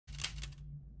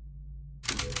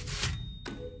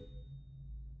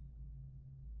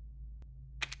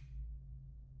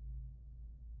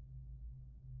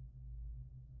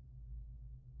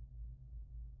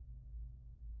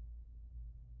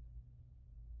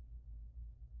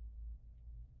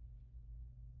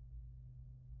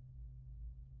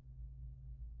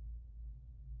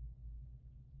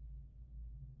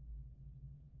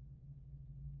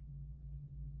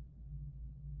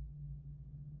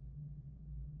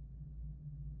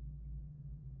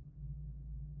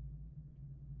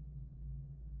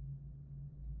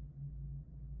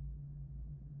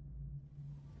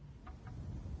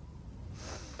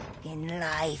In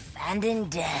life and in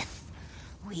death,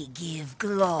 we give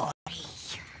glory.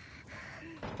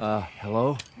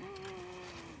 Hello?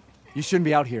 You shouldn't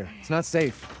be out here. It's not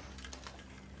safe.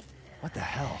 What the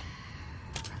hell?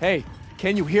 Hey,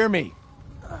 can you hear me?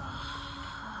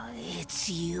 It's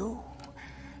you,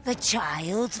 the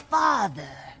child's father.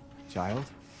 Child?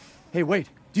 Hey, wait.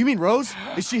 Do you mean Rose?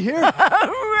 Is she here?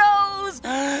 Rose!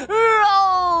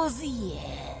 Rose,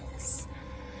 yes.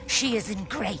 She is in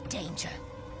great danger.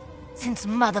 Since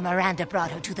Mother Miranda brought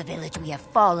her to the village, we have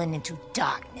fallen into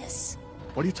darkness.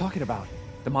 What are you talking about?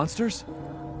 The monsters?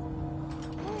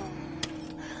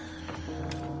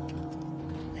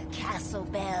 The castle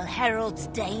bell heralds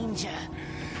danger.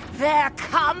 They're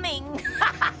coming!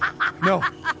 No.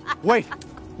 Wait.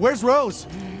 Where's Rose?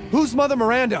 Who's Mother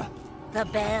Miranda? The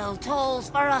bell tolls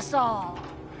for us all.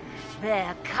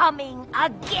 They're coming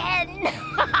again!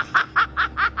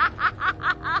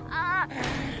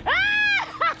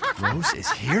 Rose is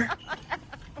here?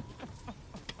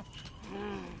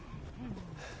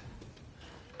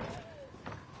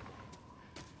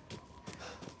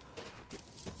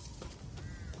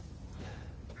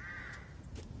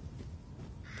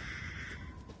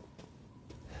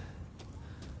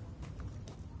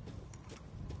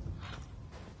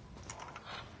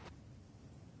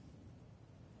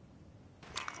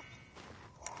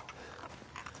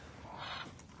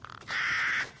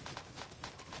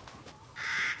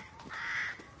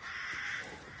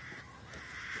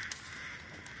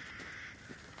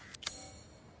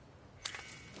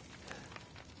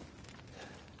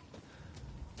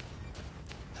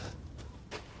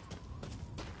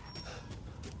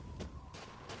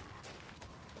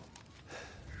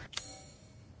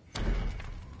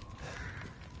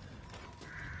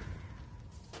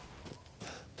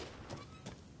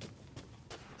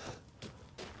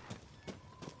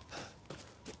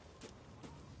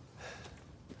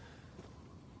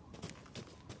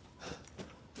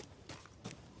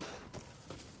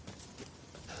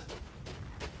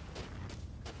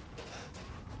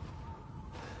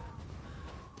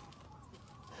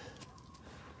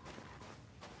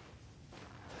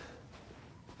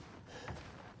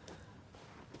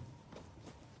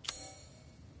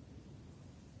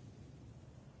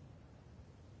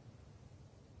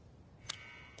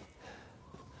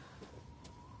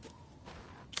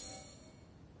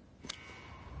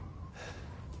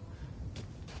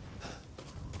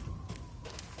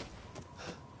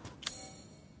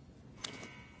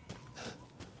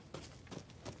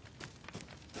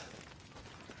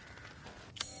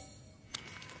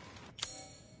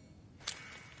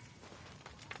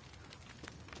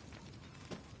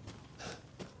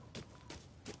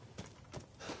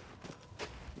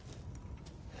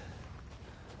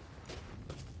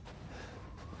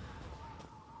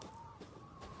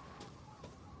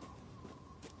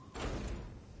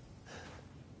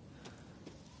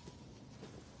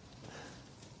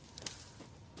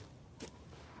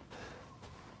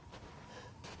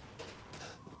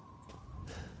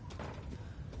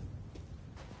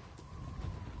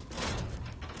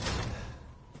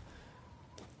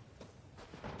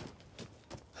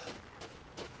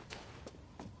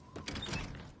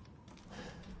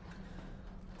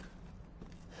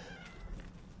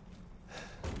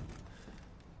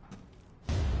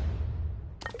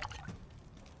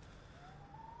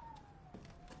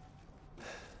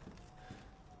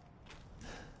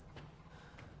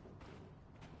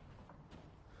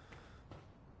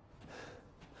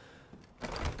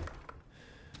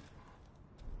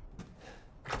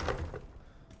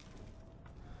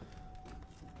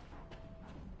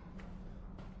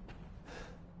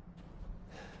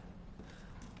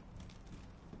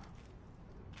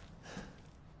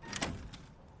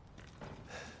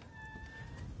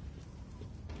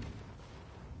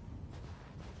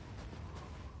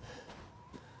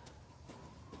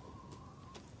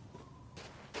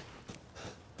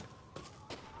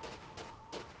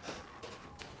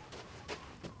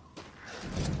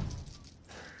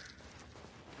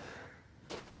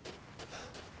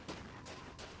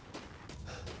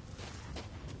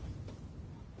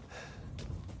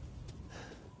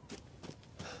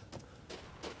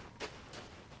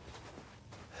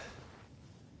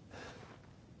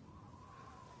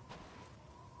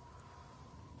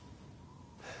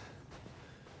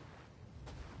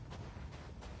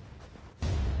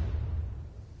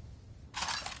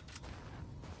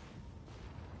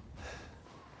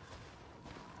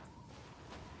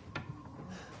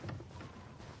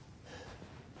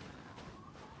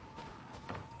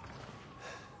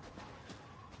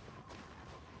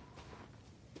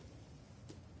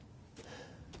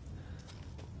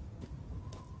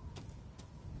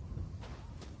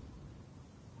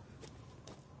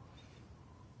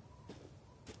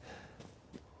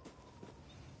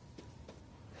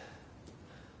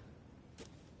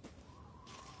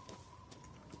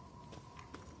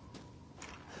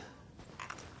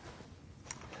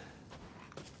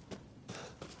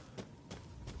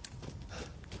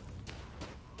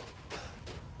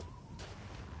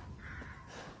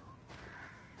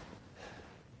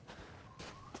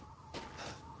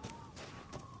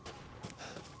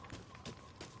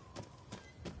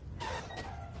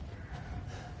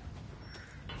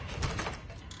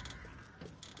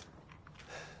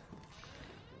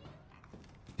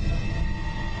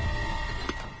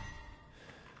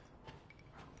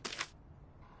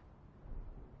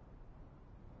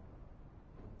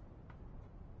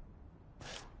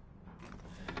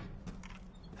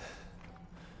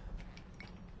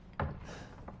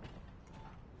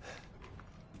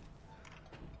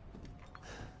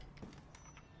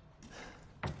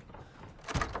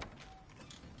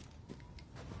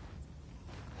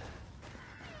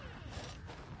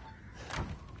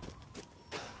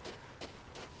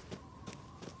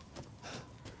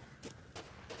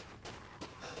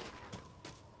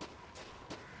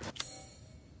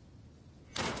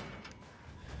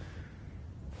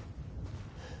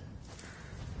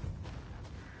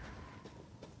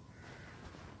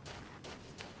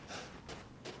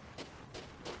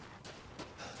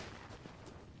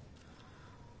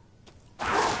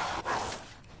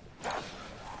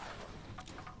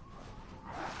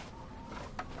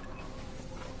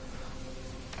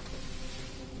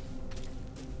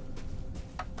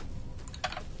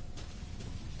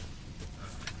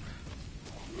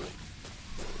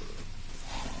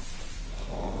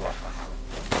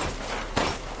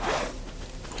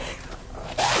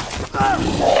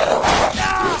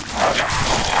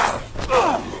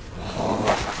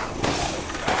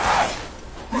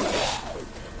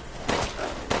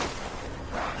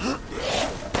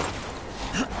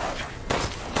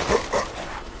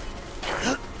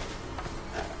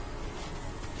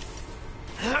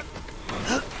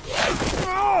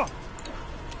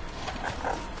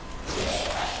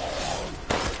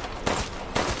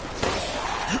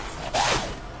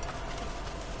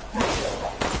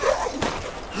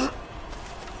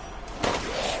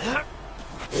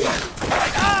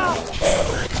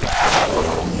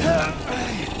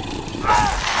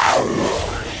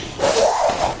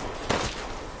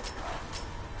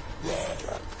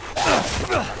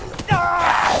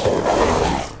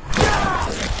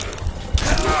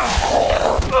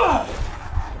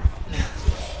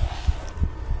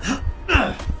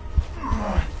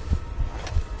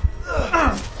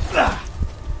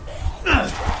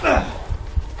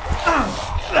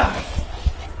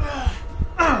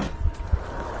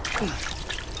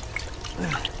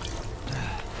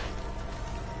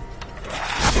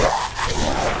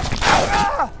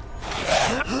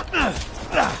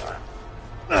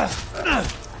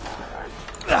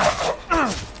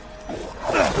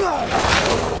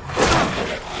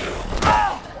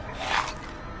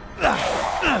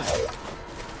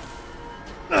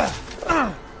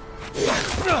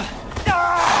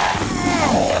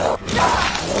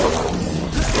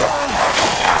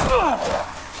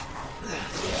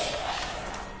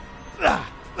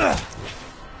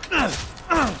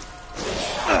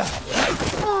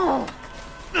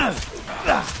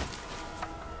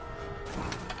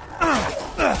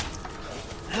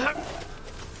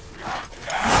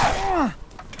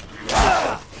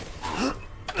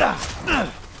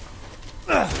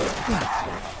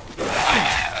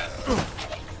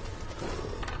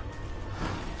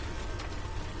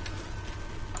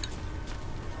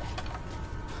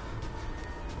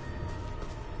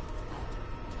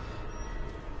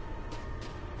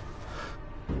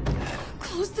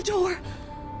 Close the door.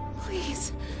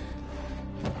 Please.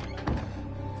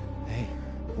 Hey,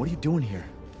 what are you doing here?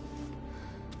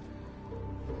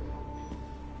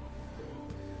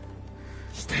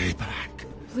 Stay back.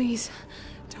 Please,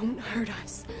 don't hurt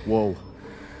us. Whoa.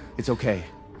 It's okay.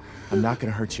 I'm not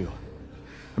gonna hurt you.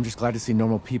 I'm just glad to see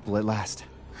normal people at last.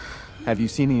 Have you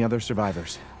seen any other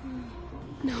survivors?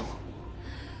 No.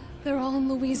 They're all in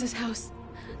Louise's house.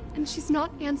 And she's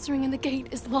not answering and the gate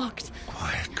is locked.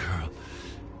 Quiet, girl.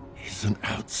 He's an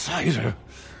outsider.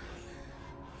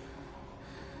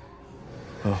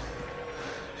 Oh.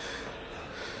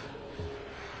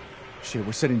 Shit,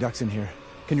 we're sitting ducks in here.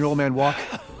 Can your old man walk?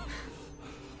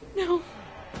 No.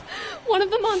 One of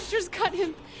the monsters cut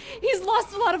him. He's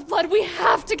lost a lot of blood. We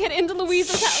have to get into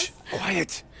Louise's house.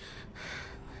 Quiet!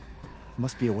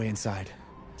 Must be a way inside.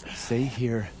 Stay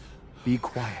here, be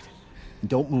quiet, and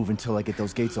don't move until I get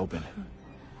those gates open.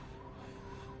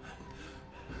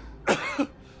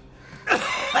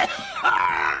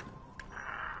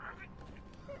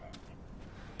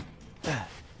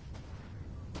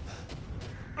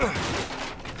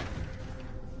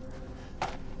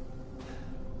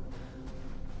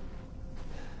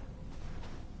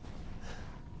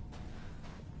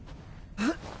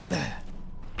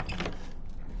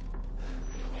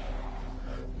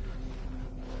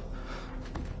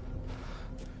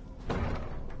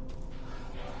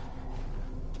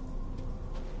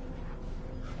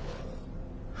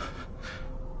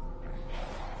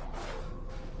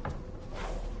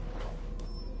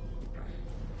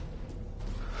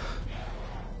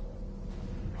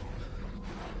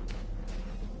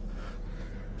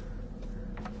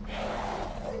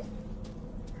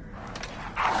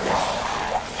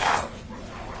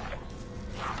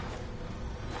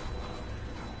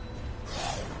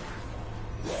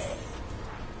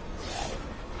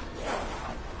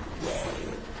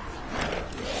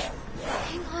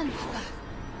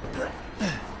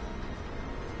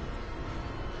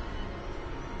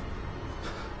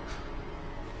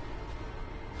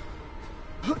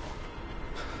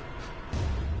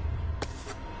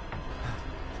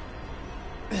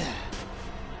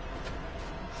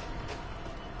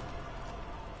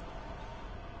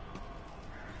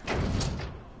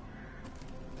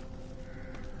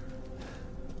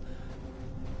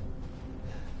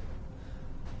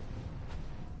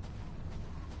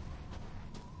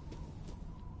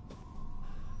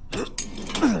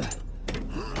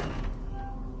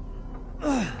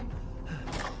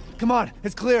 Come on,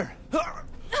 it's clear.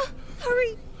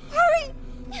 Hurry! Hurry!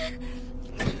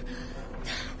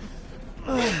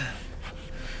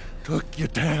 Took your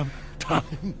damn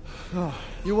time. Oh,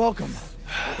 you're welcome.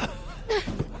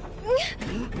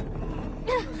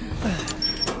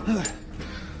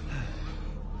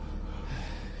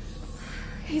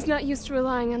 not used to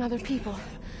relying on other people.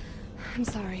 I'm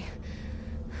sorry.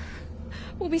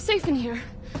 We'll be safe in here,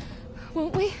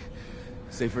 won't we?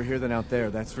 Safer here than out there,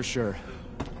 that's for sure.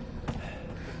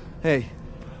 Hey,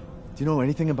 do you know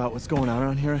anything about what's going on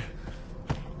around here?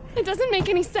 It doesn't make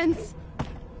any sense.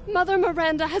 Mother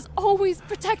Miranda has always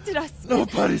protected us.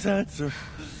 Nobody's answer.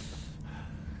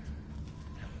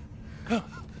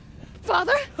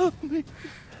 Father? Help me.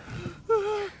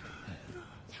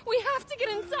 We have to get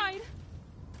inside.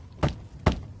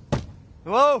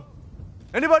 Hello?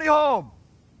 Anybody home?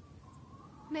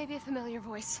 Maybe a familiar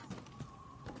voice.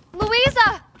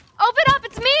 Louisa! Open up!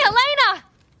 It's me, Elena!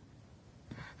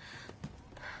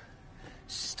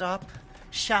 Stop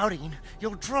shouting.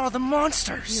 You'll draw the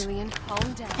monsters. Julian,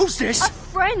 calm down. Who's this? A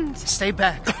friend! Stay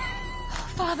back.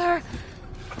 Father!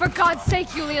 For God's sake,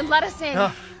 Julian, let us in.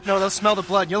 No, they'll smell the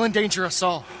blood. You'll endanger us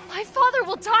all. My father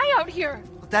will die out here.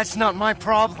 But that's not my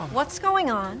problem. What's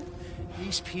going on?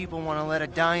 These people want to let a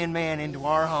dying man into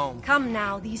our home. Come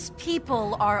now, these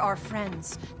people are our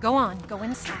friends. Go on, go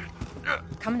inside.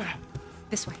 Come now,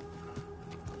 this way.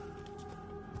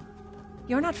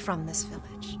 You're not from this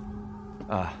village.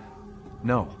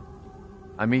 No.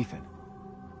 I'm Ethan.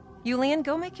 Julian,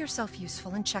 go make yourself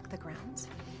useful and check the grounds.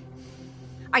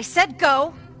 I said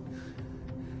go!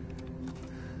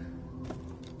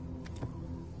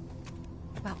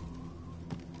 Well,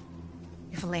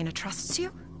 if Elena trusts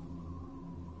you,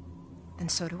 then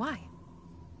so do I.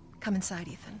 Come inside,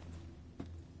 Ethan.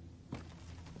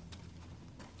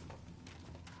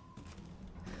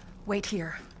 Wait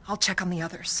here. I'll check on the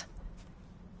others.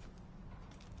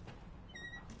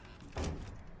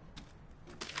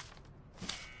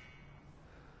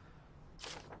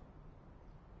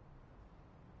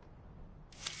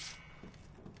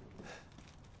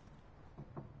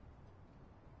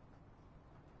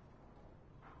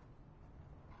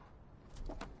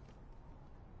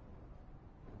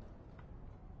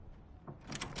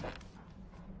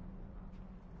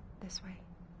 This way.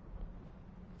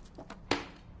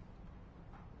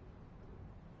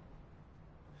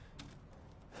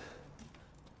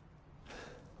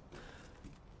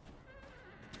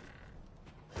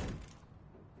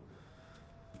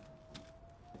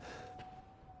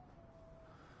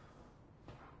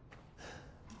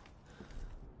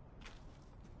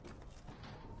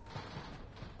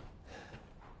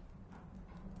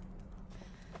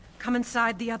 Come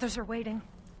inside, the others are waiting.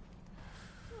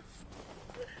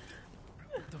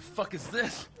 What the fuck is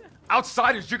this?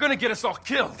 Outsiders, you're gonna get us all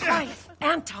killed. Quiet,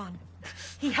 Anton.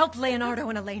 He helped Leonardo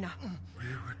and Elena. We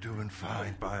were doing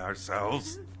fine by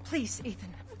ourselves. Please, Ethan,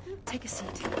 take a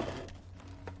seat.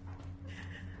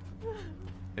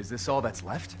 Is this all that's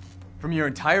left? From your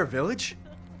entire village?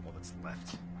 All that's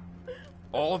left?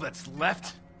 All that's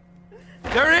left?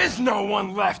 There is no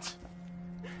one left!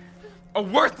 A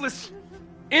worthless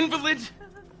invalid,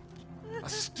 a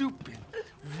stupid,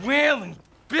 wailing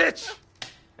bitch,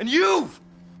 and you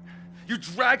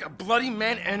drag a bloody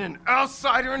man and an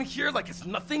outsider in here like it's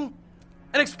nothing,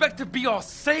 and expect to be all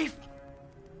safe?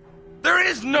 There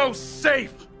is no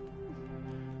safe!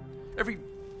 Every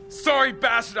sorry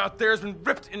bastard out there has been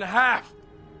ripped in half.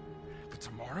 But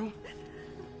tomorrow?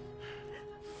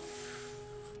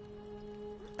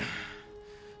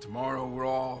 Tomorrow we'll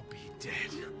all be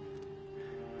dead.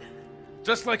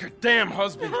 Just like her damn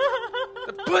husband.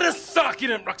 Put a sock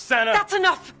in it, Roxana! That's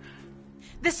enough!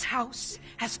 This house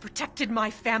has protected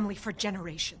my family for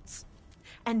generations.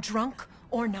 And drunk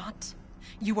or not,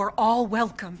 you are all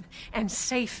welcome and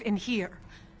safe in here.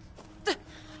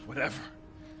 Whatever.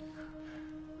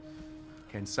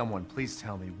 Can someone please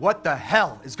tell me what the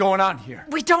hell is going on here?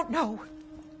 We don't know.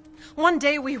 One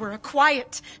day we were a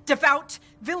quiet, devout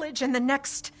village, and the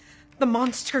next, the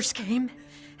monsters came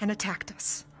and attacked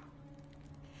us.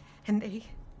 And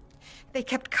they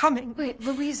kept coming. Wait,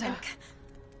 Louisa.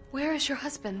 Where is your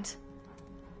husband?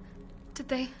 Did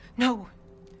they? No.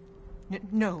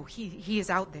 No, he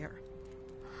is out there.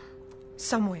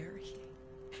 Somewhere.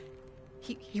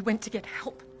 He went to get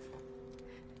help.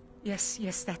 Yes,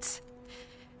 that's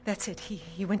it.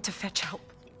 He went to fetch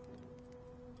help.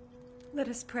 Let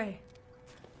us pray.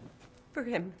 For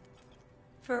him.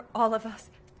 For all of us.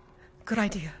 Good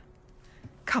idea.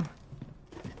 Come.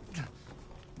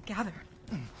 Gather.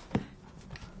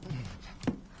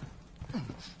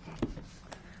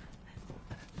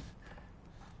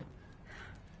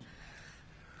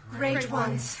 Great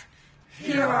ones,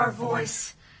 hear our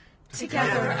voice.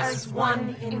 Together as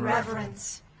one in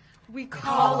reverence, we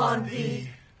call on thee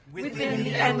within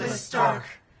the endless dark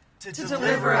to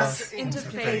deliver us into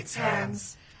fate's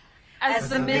hands. As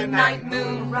the midnight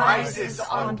moon rises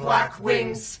on black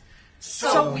wings,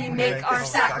 so we make our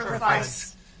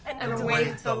sacrifice and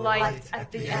await the light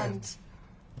at the end.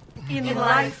 In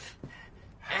life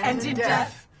and in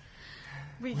death,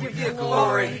 we give you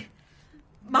glory,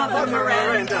 Mother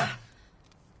Miranda.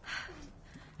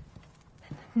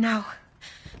 Now,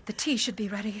 the tea should be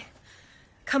ready.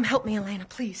 Come help me, Elena,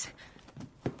 please.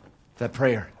 That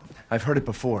prayer, I've heard it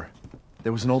before.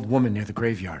 There was an old woman near the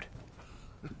graveyard.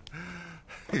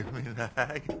 You mean the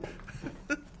hag?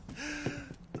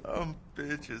 Dumb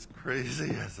bitch is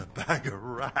crazy as a bag of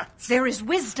rats. There is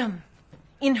wisdom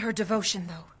in her devotion,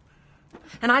 though.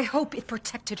 And I hope it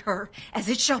protected her as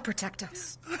it shall protect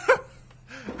us.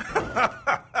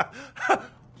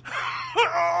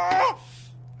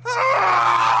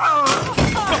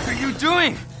 What are you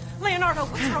doing? Leonardo,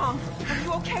 what's wrong? Are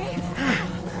you okay?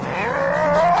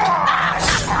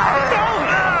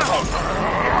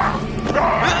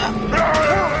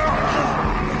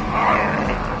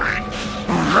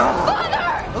 Father!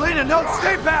 Elena, no,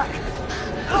 stay back!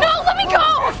 No, let me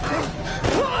go!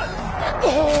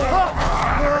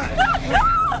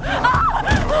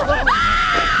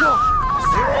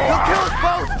 He'll kill us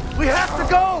both! We have to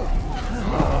go!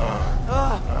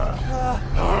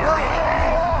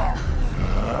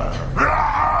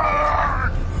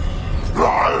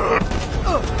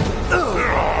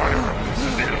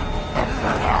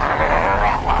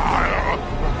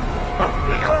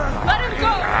 Let him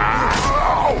go!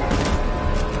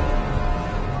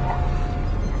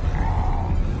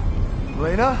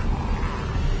 Elena?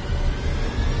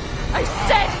 I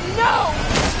said no!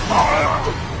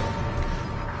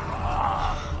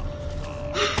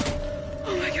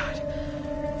 Oh my God.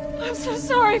 I'm so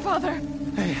sorry, Father.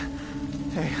 Hey,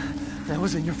 that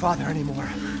wasn't your father anymore.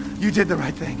 You did the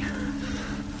right thing.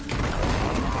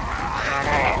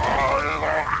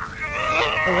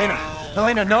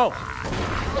 Elena, no!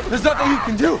 There's nothing you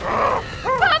can do!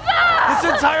 Papa!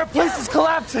 This entire place is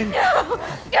collapsing!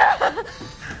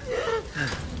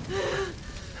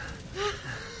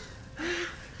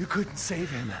 You couldn't save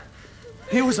him.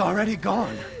 He was already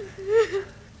gone.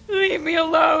 Leave me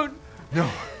alone. No,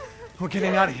 we're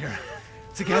getting out of here.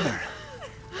 Together.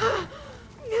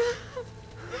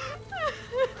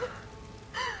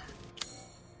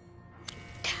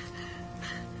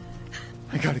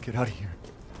 I gotta get out of here.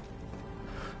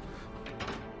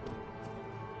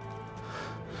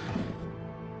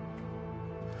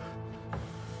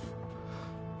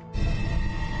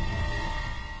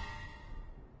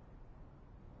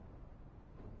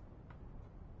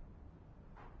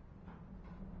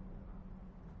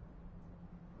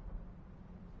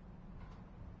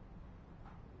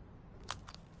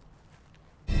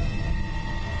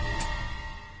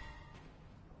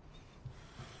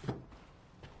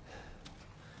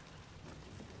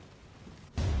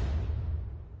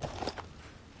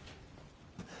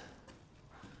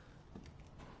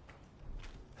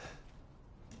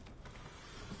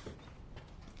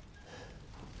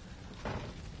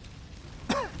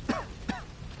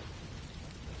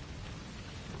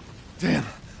 Damn,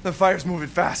 the fire's moving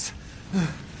fast.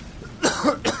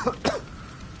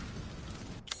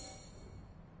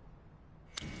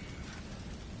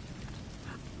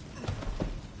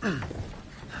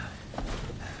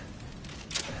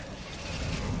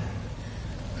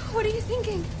 What are you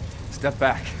thinking? Step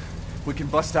back. We can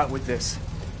bust out with this.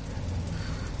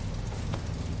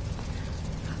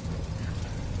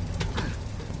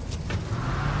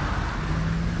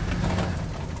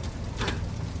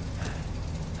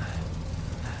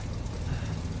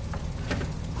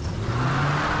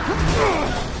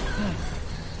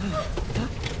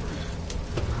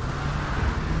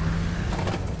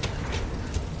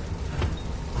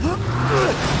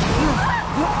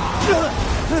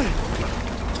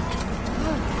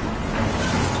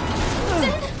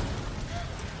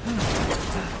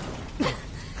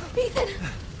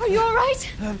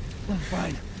 I'm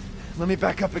fine. Let me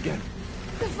back up again.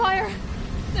 The fire.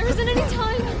 There isn't any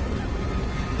time.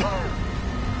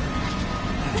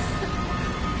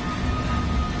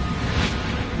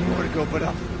 Nowhere to go but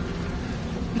up.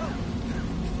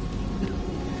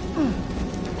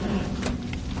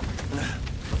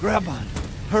 Grab on.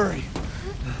 Hurry.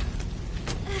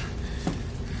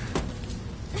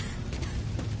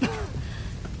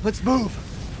 Let's move.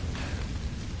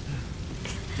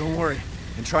 Don't worry,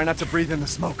 and try not to breathe in the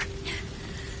smoke.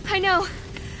 I know.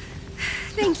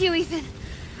 Thank you, Ethan.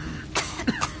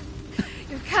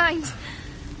 You're kind.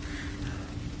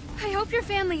 I hope your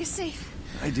family is safe.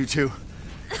 I do too.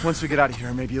 Once we get out of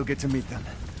here, maybe you'll get to meet them.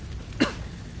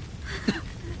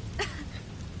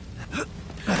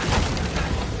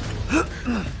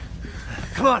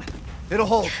 Come on, it'll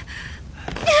hold.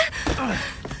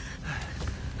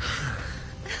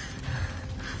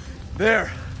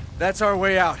 There, That's our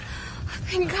way out.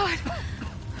 Thank God.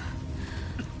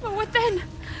 But what then?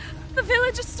 The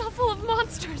village is still full of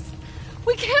monsters.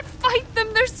 We can't fight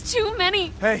them. There's too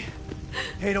many. Hey,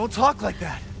 don't talk like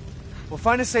that. We'll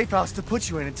find a safe house to put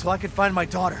you in until I can find my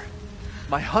daughter.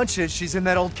 My hunch is she's in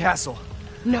that old castle.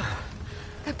 No.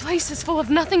 That place is full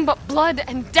of nothing but blood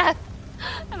and death.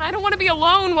 And I don't want to be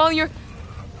alone while you're...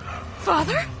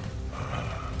 Father?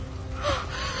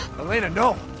 Elena,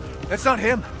 no. That's not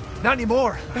him. Not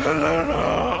anymore. He said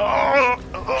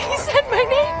my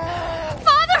name.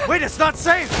 Father! Wait, it's not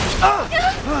safe!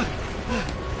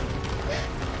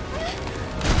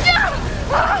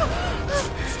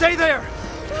 Stay there!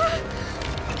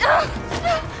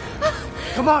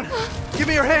 Come on, give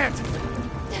me your hand!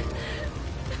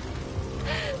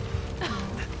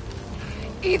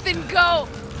 Ethan, go!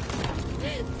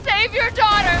 Save your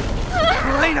daughter!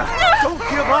 Elena, don't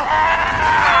give up!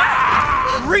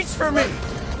 Reach for me!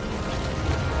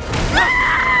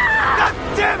 God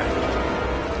damn it!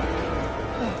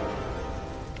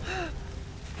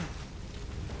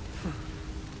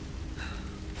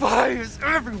 Why is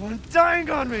everyone dying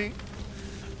on me?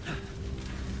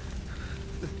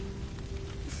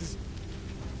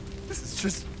 This is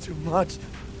just too much.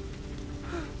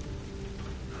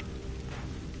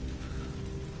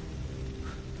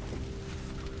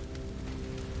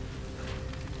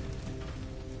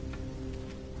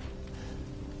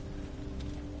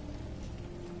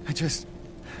 I just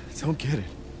don't get it.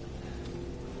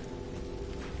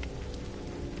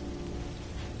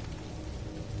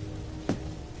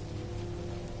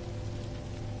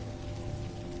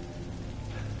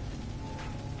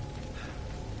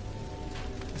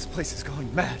 This place is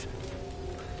going mad.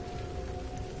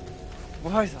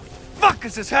 Why the fuck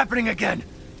is this happening again?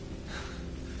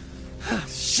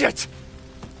 Shit!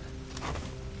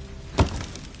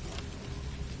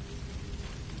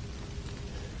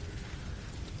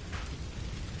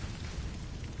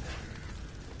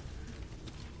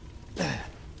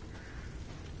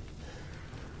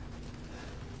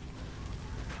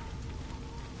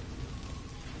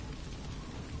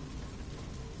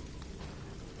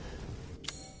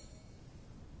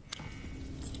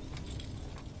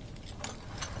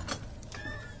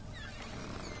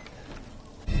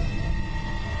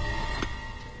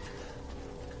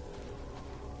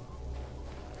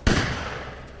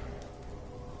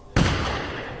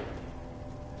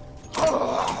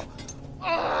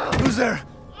 Who's there?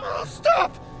 Oh,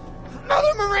 stop!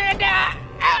 Mother Miranda!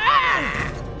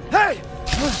 Hey!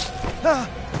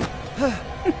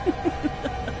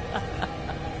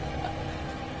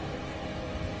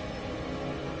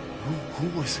 Who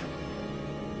was...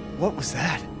 What was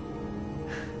that?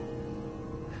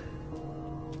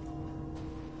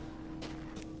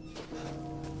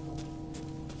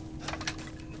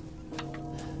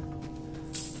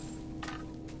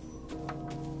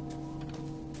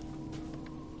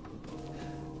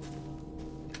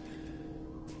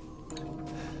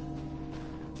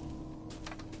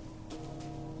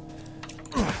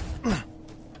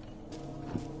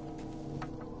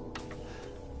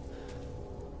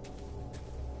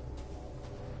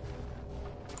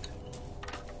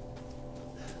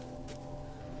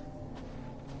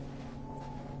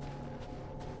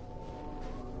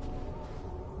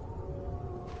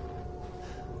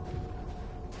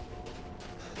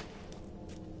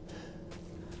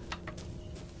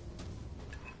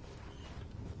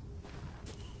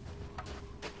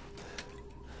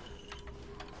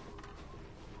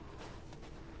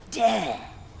 Death.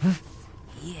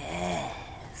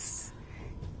 Yes.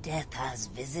 Death has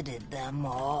visited them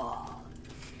all.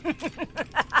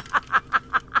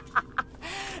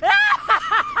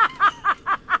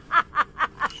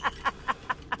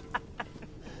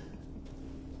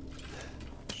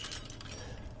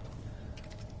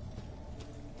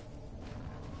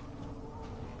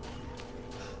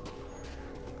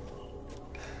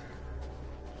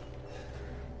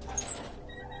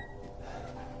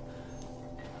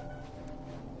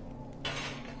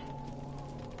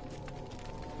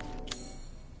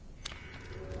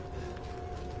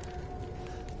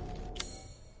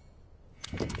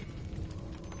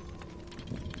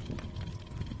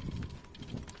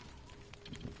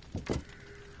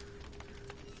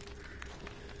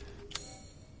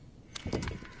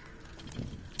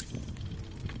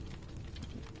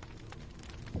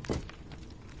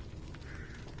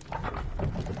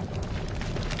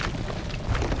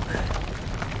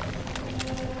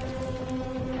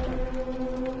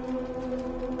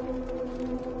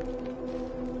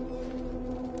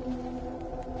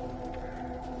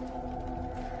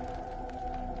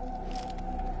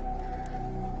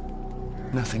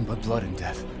 Nothing but blood and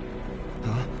death.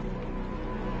 Huh?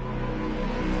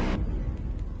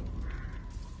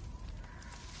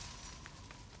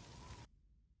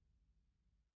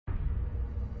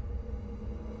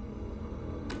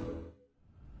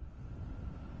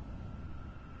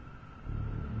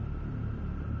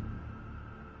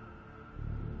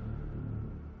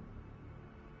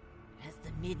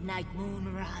 Midnight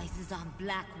moon rises on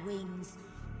black wings.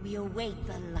 We await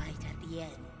the light at the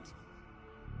end.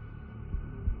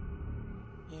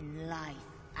 In life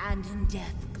and in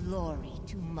death, glory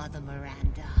to Mother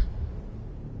Miranda.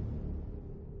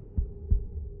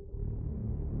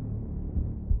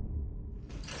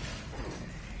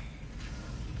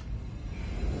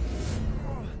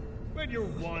 Bet you're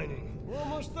whining. We're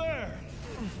almost there.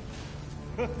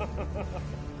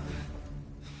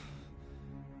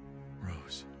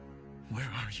 Rose, where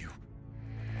are you?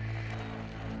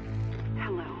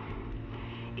 Hello.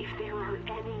 If there are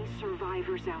any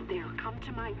survivors out there, come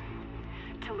to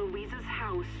Louisa's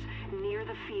house near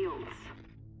the fields.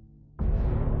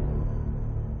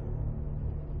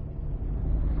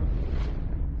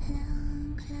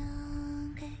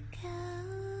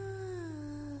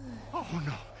 Oh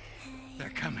no! They're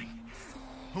coming.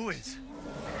 Who is?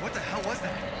 What the hell was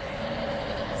that?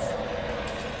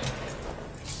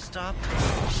 Stop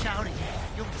shouting.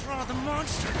 You'll draw the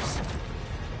monsters.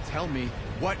 Tell me,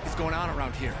 what is going on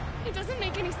around here? It doesn't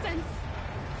make any sense.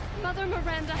 Mother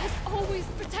Miranda has always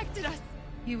protected us.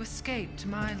 You escaped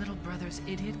my little brother's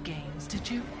idiot games, did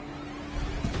you?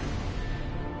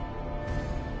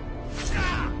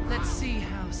 Let's see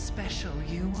how special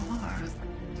you are.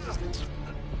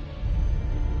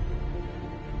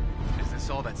 Is this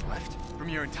all that's left? From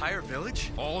your entire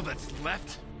village? All that's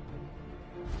left?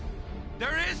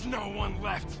 There is no one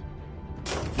left!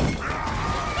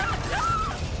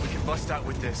 We can bust out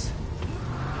with this.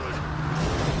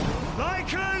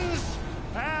 Lycans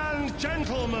and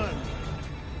gentlemen,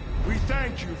 we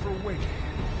thank you for waiting.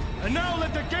 And now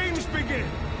let the games begin!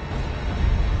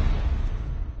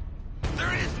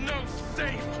 There is no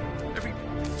safe! Every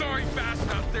sorry bastard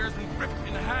out there has been ripped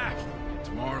in half.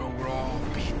 Tomorrow we'll all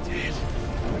be dead.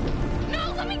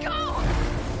 No, let me go!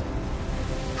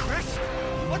 Chris?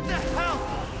 What the hell?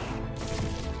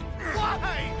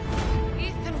 Why?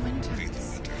 Ethan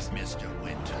Winters. Mr.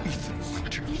 Winter. Ethan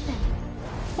Winters. Ethan.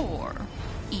 Poor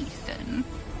Ethan.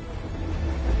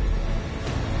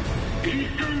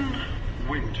 Ethan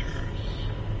Winters.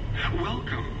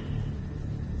 Welcome.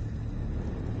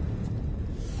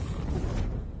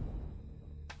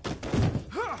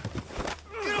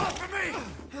 Get off of me!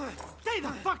 Stay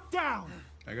the fuck down!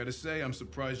 I gotta say, I'm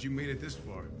surprised you made it this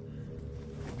far.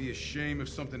 It'd be a shame if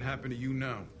something happened to you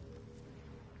now.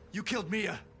 You killed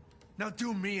Mia. Now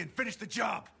do me and finish the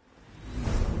job.